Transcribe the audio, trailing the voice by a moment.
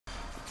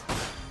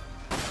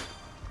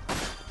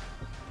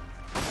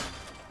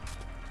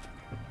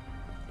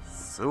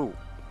So.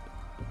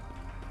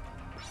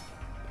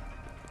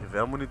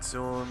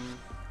 Gewehrmunition,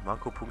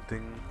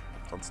 Makropunktding,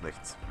 sonst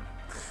nichts.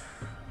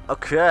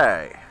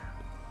 Okay.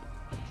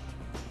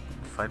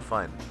 Fein,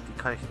 fein.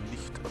 Die kann ich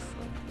nicht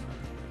öffnen.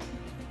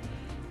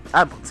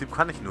 Ah, im Prinzip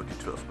kann ich nur die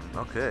Tür öffnen.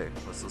 Okay,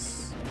 das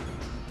ist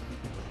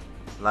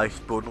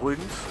leicht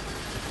beunruhigend.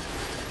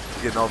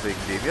 Genau wegen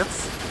dem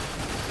jetzt.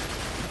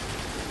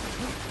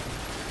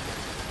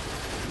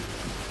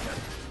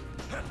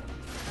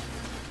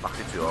 Mach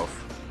die Tür auf.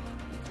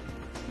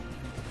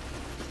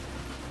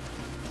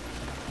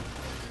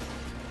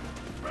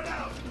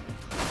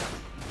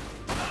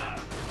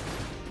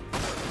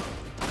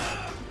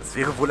 Es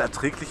wäre wohl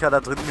erträglicher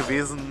da drin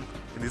gewesen,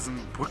 in diesem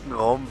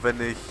Brückenraum,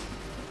 wenn ich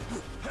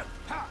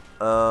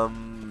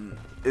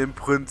im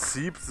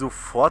Prinzip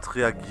sofort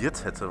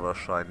reagiert hätte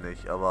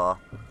wahrscheinlich, aber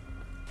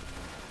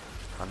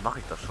wann mache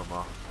ich das schon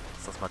mal?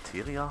 Ist das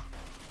Materia?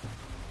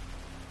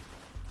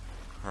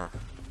 Hm.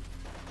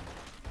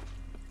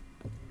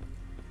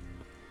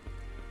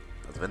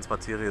 Also wenn es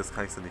Materie ist,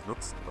 kann ich sie nicht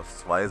nutzen,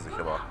 das weiß ich,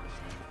 aber...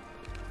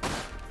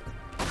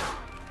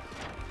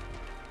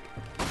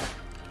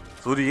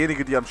 So,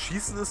 diejenige, die am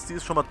Schießen ist, die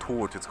ist schon mal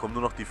tot. Jetzt kommen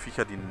nur noch die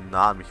Viecher, die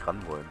nah an mich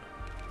ran wollen.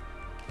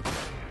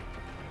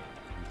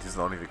 Die sind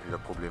auch nicht wirklich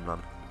das Problem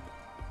dann.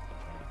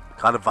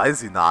 Gerade weil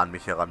sie nah an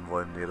mich heran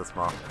wollen, jedes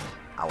Mal.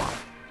 Aua.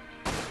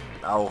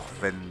 Auch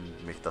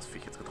wenn mich das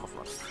Viech jetzt getroffen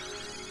hat.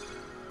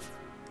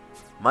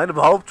 Meine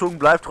Behauptung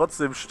bleibt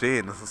trotzdem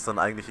stehen. Das ist dann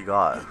eigentlich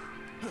egal.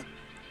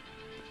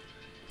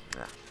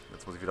 Ja,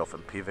 jetzt muss ich wieder auf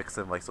MP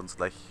wechseln, weil ich sonst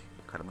gleich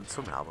keine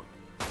Munition mehr habe.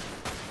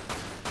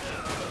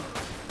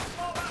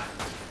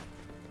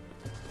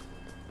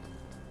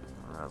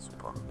 Ja,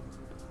 super.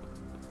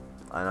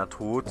 Einer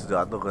tot, der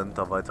andere rennt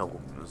da weiter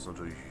rum. Das ist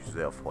natürlich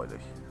sehr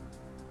erfreulich.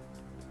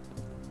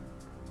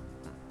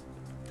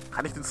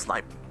 Kann ich den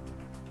snipen?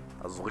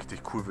 Also so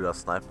richtig cool wie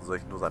das snipen, soll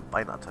ich nur sein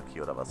Bein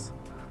attackieren oder was?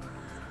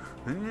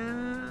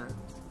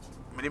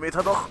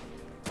 Millimeter noch.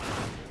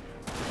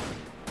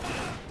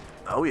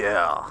 Oh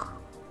yeah.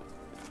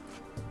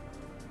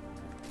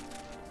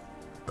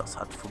 Das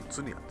hat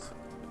funktioniert.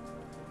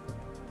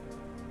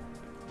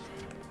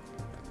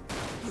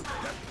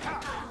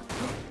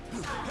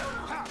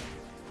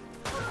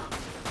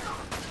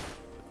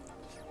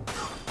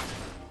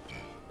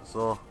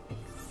 So.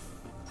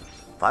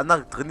 Waren da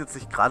drin jetzt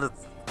nicht gerade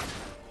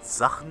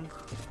Sachen?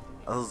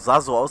 Also es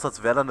sah so aus,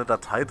 als wäre da eine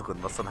Datei drin,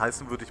 was dann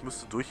heißen würde, ich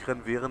müsste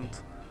durchrennen,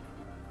 während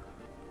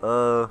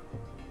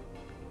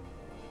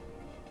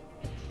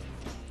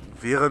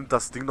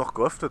das Ding noch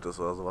geöffnet ist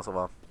oder sowas,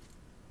 aber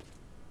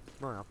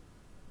naja.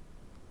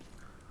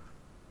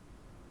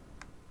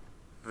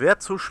 Wer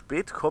zu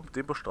spät kommt,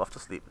 dem bestraft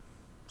das Leben.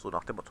 So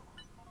nach dem Motto.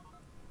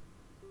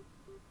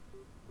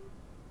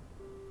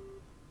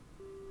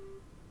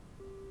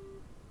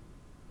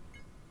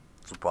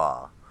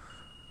 Super.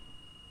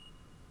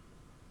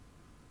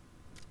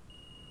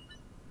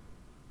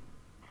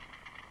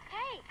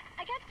 Hey,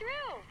 I got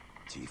through.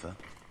 Tifa?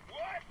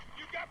 What?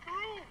 You got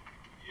through?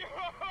 Yo!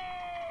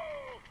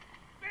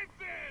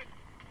 Vincent!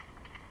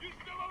 You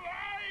still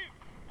alive?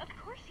 Of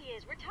course he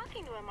is. We're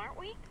talking to him, aren't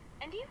we?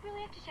 And do you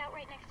really have to shout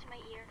right next to my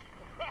ear?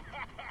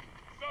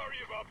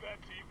 Sorry about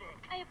that, Tifa.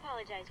 I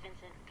apologize,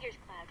 Vincent. Here's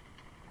Cloud.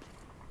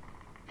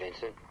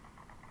 Vincent?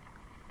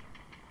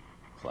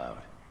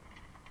 Cloud.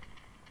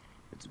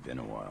 It's been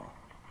a while.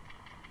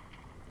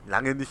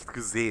 Lange nicht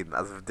gesehen.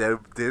 Also den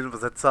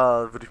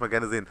Übersetzer würde ich mal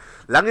gerne sehen.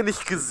 Lange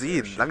nicht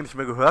gesehen, lange nicht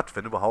mehr gehört,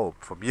 wenn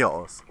überhaupt. Von mir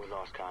aus. We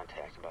lost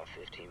contact about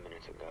 15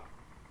 minutes ago.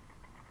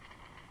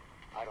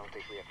 I don't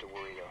think we have to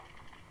worry though.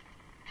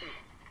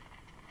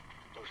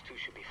 Those two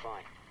should be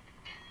fine.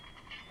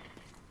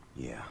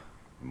 Yeah,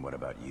 and what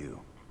about you?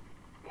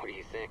 What do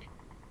you think?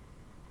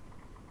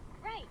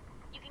 Right.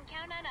 You can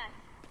count on us.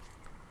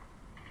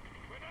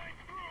 When I'm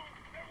through,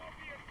 there won't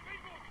be a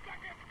single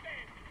sucker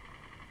standing.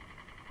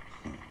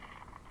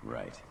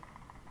 Right.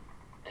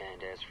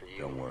 And as for you...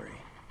 Don't worry.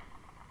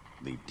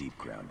 Leave deep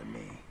ground to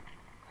me.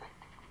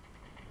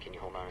 Can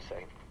you hold on a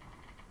second?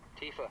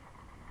 Tifa.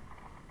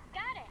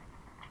 Got it.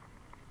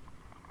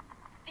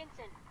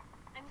 Vincent,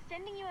 I'm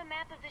sending you a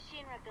map of the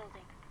Shinra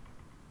building.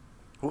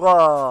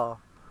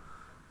 Hurra!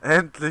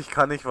 Endlich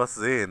kann ich was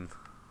sehen.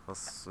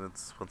 Was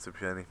jetzt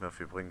prinzipiell nicht mehr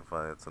viel bringt,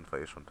 weil jetzt sind wir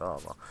eh schon da,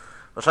 aber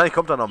wahrscheinlich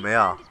kommt da noch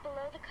mehr.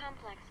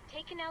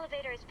 Take an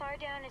elevator as far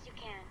down as you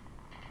can.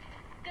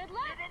 Good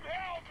luck. Give him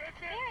hell, Vincent!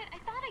 Barrett, I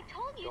thought I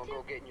told you Don't to.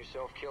 go getting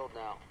yourself killed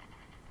now.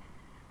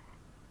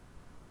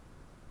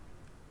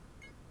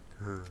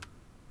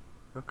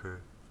 Okay.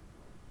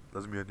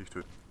 Lass mich ja nicht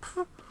töten.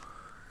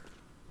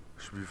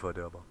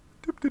 Spielverderber.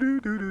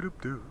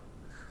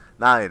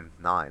 Nein,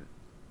 nein.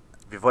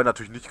 Wir wollen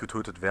natürlich nicht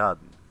getötet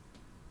werden.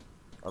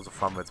 Also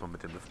fahren wir jetzt mal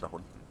mit dem Lift nach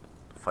unten.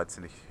 Falls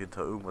hier nicht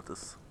hinter irgendwas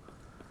ist.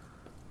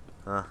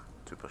 Ah,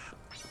 typisch.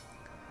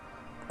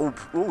 Oh,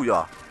 oh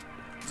ja.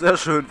 Sehr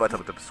schön. Weiter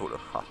mit der Pistole.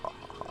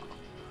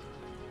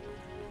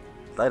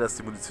 Leider ist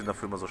die Munition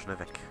dafür immer so schnell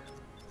weg.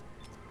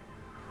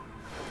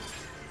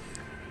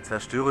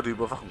 Zerstöre die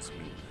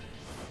Überwachungsminen.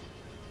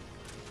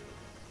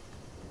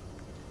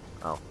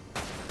 Au.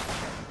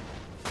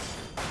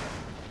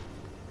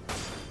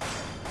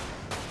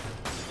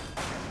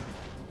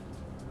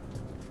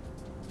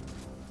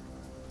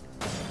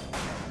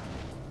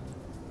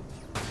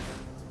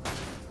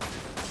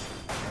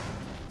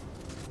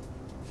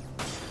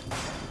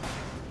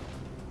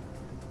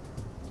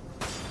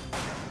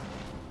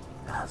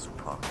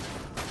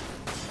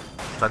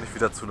 stand ich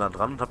wieder zu nah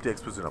dran und habe die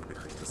Explosion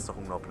abgekriegt. Das ist doch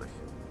unglaublich.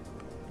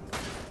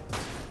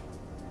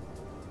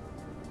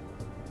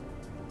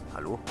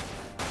 Hallo?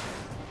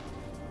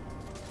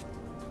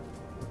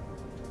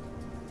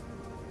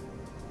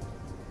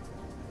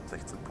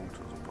 Punkte,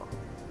 super.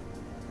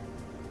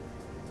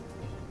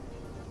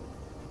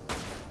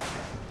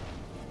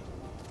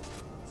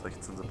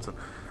 16, 17.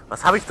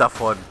 Was habe ich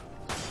davon?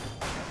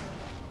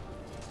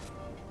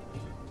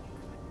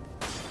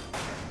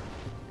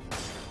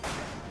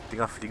 Die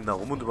Dinger fliegen da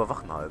rum und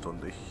überwachen halt.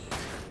 Und ich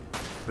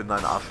bin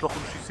ein Arschloch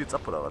und schieße jetzt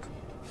ab, oder was?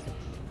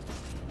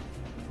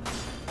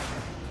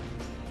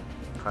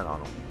 Keine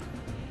Ahnung.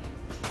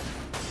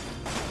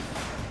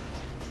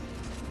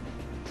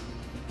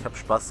 Ich habe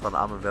Spaß dran,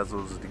 arme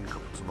wehrlose Dinge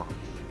kaputt zu machen.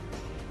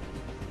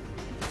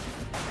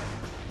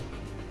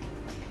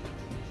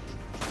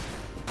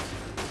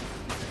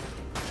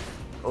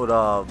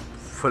 Oder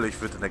völlig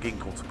wild in der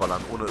Gegend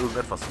rumzuballern, ohne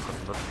irgendetwas zu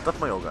treffen. Das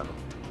mache ich auch gerne.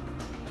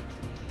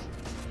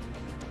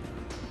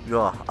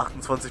 Ja,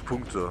 28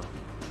 Punkte.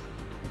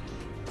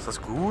 Ist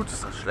das gut?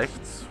 Ist das schlecht?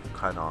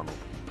 Keine Ahnung.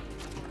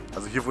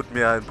 Also hier wurde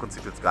mir im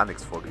Prinzip jetzt gar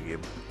nichts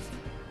vorgegeben.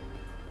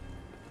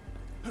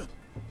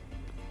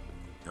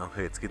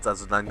 Okay, jetzt geht es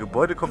also in einen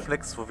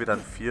Gebäudekomplex, wo wir dann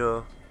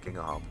 4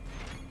 Gänge haben.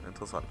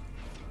 Interessant.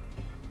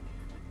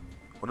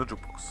 Und eine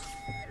Jukebox.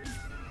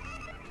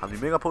 Haben die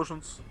Mega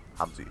Potions?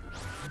 Haben sie.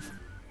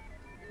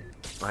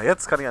 Na,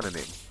 jetzt kann ich eine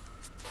nehmen.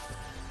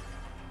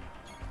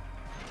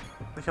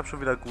 Ich habe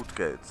schon wieder gut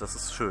Geld. Das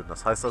ist schön.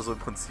 Das heißt also im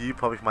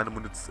Prinzip habe ich mein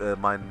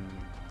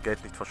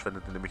Geld nicht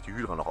verschwendet, indem ich die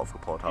Hydra noch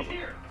aufgebaut habe.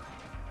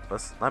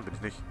 Was? Nein, bin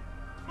ich nicht.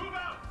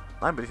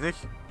 Nein, bin ich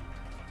nicht.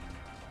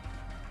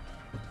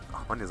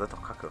 Ach Mann, ihr seid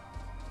doch kacke.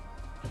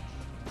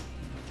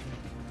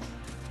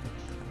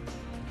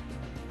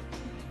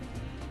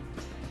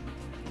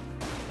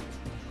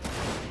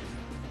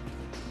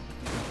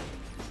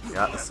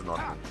 Ja, ist in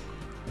Ordnung.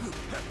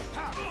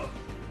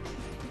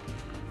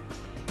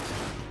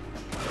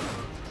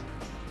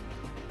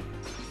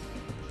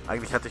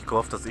 Eigentlich hatte ich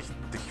gehofft, dass ich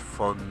dich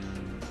von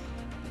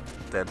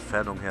der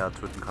Entfernung her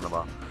töten kann,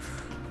 aber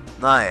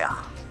naja.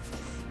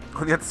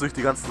 Und jetzt durch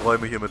die ganzen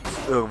Räume hier mit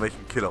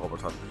irgendwelchen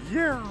Killer-Robotern.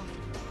 Yeah!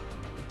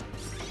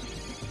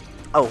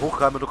 Oh,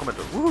 hochgeheime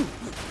Dokumente.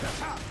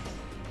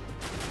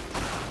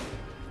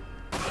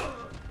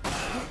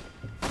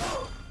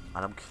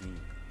 An am Knie.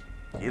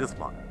 Jedes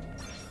Mal.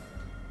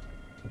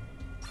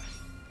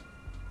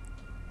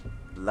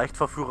 Leicht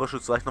verführerisch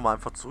ist gleich nochmal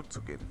einfach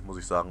zurückzugehen, muss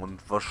ich sagen.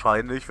 Und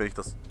wahrscheinlich, wenn ich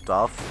das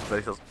darf,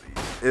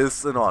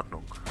 ist in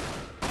Ordnung.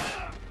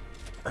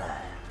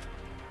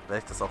 Werde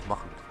ich das auch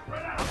machen.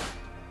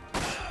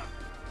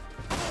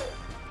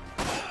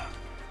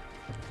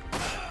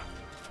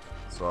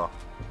 So.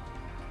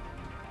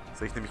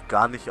 Sehe ich nämlich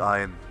gar nicht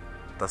ein,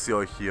 dass ihr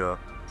euch hier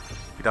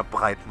wieder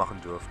breit machen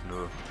dürft.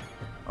 Nö.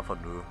 Einfach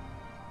nö.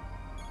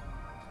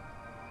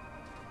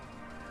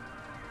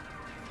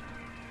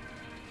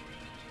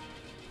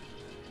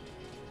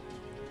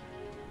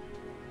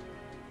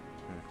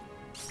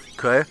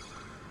 Okay.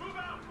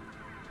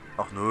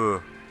 Ach nö.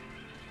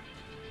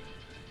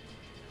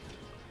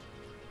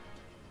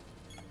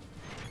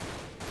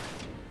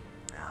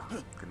 Ja,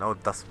 genau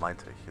das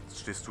meinte ich. Jetzt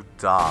stehst du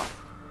da.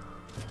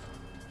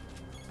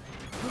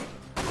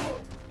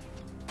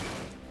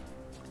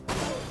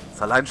 Das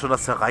ist allein schon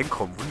das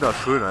Hereinkommen.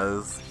 Wunderschön.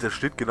 Also der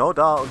steht genau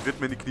da und wird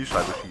mir in die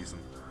Kniescheibe schießen.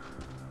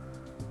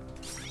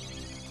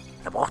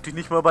 Da brauchte ich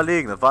nicht mal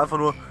überlegen. Das war einfach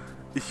nur...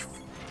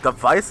 Da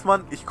weiß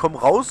man, ich komme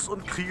raus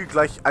und kriege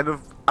gleich eine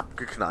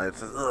abgeknallt.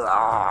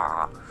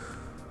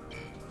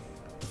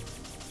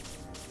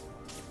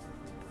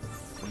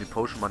 Um die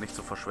Potion mal nicht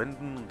zu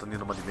verschwenden und dann hier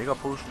nochmal die Mega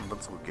Potion und dann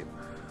zurückgehen.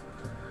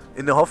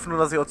 In der Hoffnung,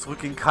 dass ich auch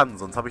zurückgehen kann.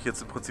 Sonst habe ich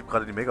jetzt im Prinzip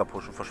gerade die Mega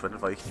Potion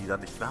verschwendet, weil ich die dann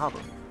nicht mehr habe.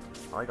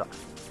 Aber egal.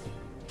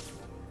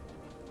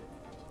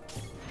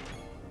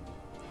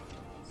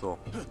 So.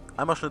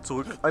 Einmal schnell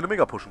zurück, eine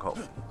Mega Potion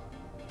kaufen.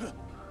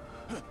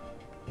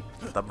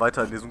 Dann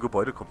weiter in diesem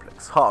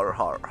Gebäudekomplex. Har,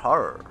 har,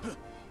 har.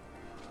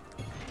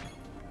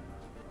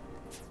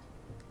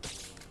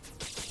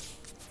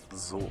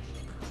 So.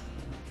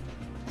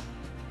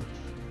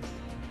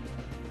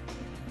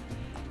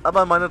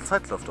 Aber meine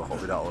Zeit läuft doch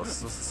auch wieder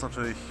aus. Das ist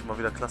natürlich mal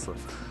wieder klasse.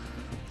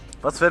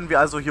 Was werden wir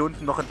also hier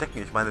unten noch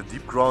entdecken? Ich meine,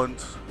 Deep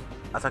Ground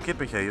attackiert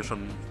mich ja hier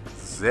schon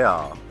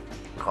sehr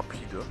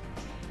rapide.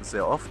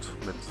 Sehr oft.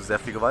 Mit sehr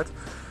viel Gewalt.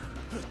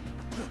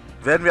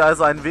 Werden wir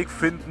also einen Weg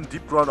finden,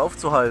 Deep Ground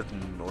aufzuhalten?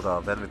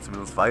 Oder werden wir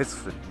zumindest Weiß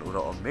finden?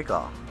 Oder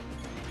Omega?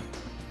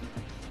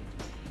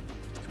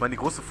 Ich meine, die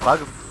große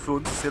Frage für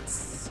uns ist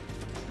jetzt...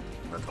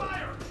 Na toll.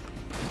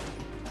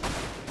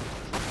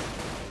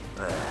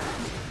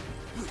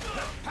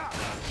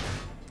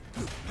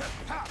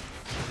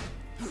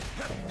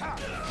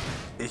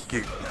 Ich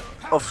gehe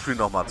offscreen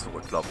nochmal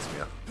zurück, glaubt's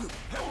mir.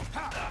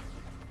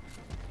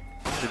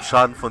 Den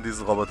Schaden von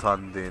diesen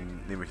Robotern,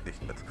 den nehme ich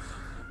nicht mit.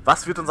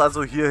 Was wird uns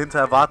also hier hinter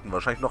erwarten?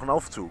 Wahrscheinlich noch ein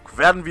Aufzug.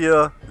 Werden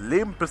wir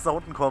lebend bis nach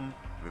unten kommen?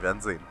 Wir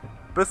werden sehen.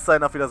 Bis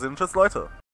dahin, auf Wiedersehen und tschüss, Leute.